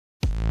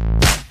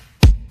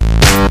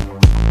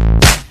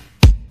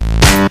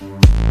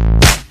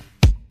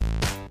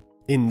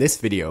In this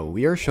video,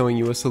 we are showing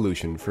you a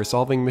solution for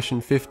solving mission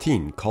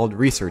 15 called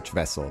Research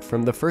Vessel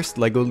from the first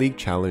LEGO League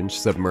Challenge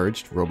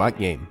Submerged robot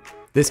game.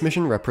 This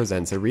mission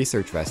represents a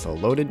research vessel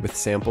loaded with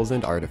samples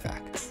and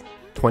artifacts.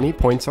 20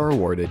 points are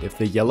awarded if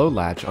the yellow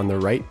latch on the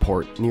right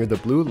port near the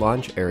blue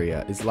launch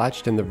area is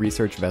latched in the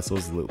research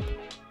vessel's loop.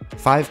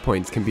 5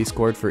 points can be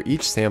scored for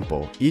each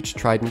sample, each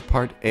trident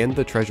part, and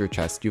the treasure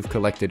chest you've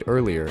collected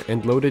earlier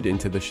and loaded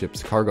into the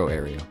ship's cargo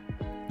area.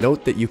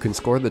 Note that you can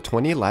score the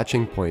 20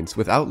 latching points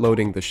without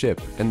loading the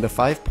ship, and the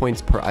 5 points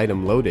per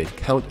item loaded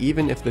count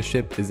even if the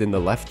ship is in the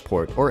left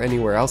port or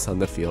anywhere else on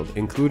the field,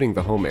 including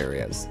the home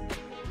areas.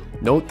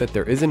 Note that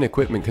there is an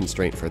equipment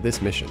constraint for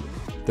this mission.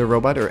 The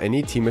robot or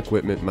any team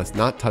equipment must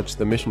not touch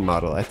the mission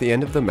model at the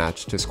end of the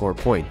match to score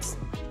points.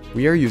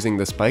 We are using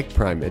the Spike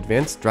Prime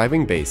advanced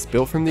driving base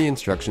built from the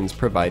instructions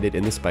provided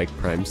in the Spike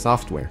Prime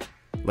software.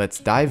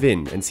 Let's dive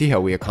in and see how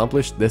we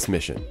accomplished this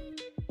mission.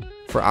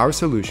 For our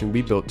solution,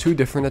 we built 2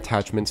 different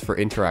attachments for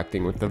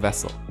interacting with the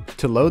vessel.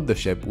 To load the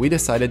ship, we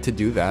decided to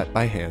do that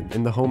by hand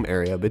in the home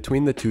area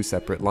between the 2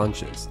 separate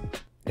launches.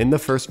 In the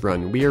first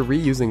run, we are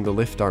reusing the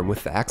lift arm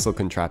with the axle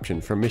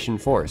contraption from Mission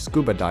 4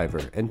 Scuba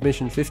Diver and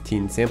Mission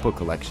 15 Sample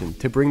Collection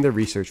to bring the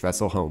research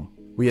vessel home.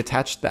 We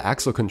attached the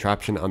axle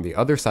contraption on the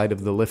other side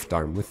of the lift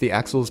arm with the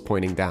axles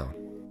pointing down.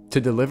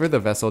 To deliver the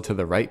vessel to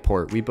the right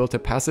port, we built a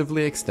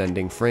passively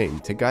extending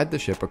frame to guide the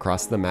ship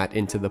across the mat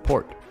into the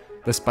port.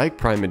 The Spike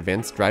Prime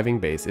advanced driving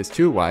base is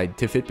too wide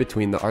to fit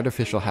between the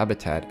artificial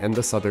habitat and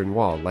the southern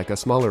wall like a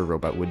smaller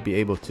robot would be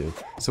able to,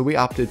 so we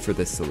opted for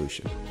this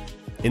solution.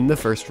 In the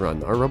first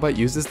run, our robot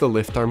uses the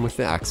lift arm with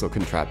the axle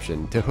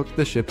contraption to hook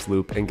the ship's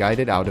loop and guide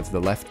it out of the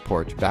left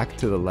port back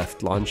to the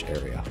left launch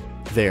area.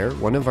 There,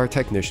 one of our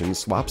technicians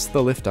swaps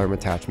the lift arm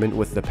attachment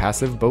with the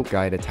passive boat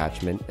guide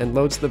attachment and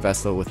loads the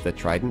vessel with the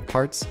trident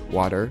parts,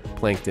 water,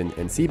 plankton,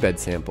 and seabed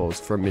samples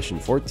from Mission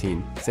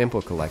 14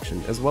 Sample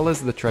Collection, as well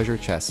as the treasure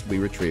chest we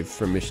retrieved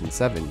from Mission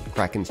 7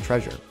 Kraken's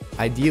Treasure.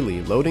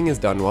 Ideally, loading is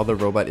done while the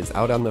robot is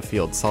out on the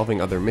field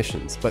solving other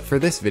missions, but for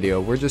this video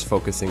we're just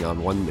focusing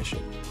on one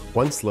mission.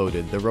 Once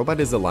loaded, the robot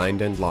is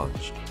aligned and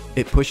launched.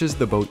 It pushes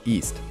the boat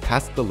east,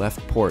 past the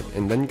left port,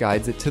 and then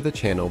guides it to the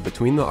channel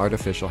between the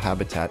artificial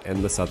habitat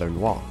and the southern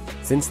wall.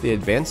 Since the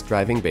advanced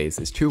driving base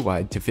is too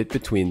wide to fit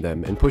between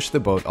them and push the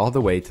boat all the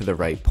way to the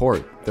right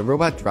port, the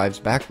robot drives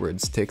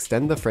backwards to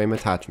extend the frame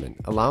attachment,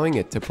 allowing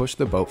it to push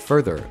the boat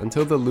further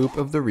until the loop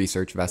of the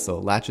research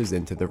vessel latches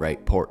into the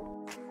right port.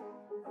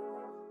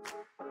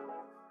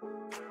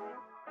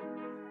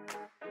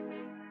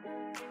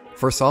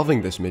 For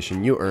solving this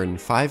mission, you earn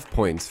 5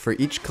 points for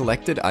each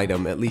collected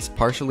item at least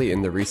partially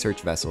in the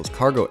research vessel's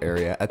cargo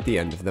area at the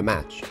end of the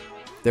match.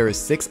 There is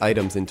 6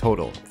 items in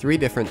total, 3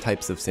 different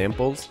types of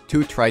samples,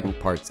 2 trident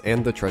parts,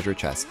 and the treasure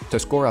chest, to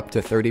score up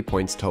to 30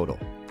 points total.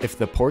 If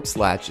the port's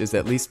latch is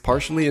at least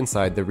partially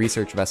inside the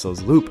research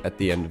vessel's loop at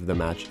the end of the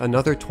match,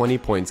 another 20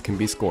 points can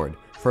be scored,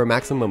 for a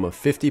maximum of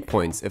 50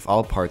 points if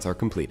all parts are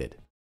completed.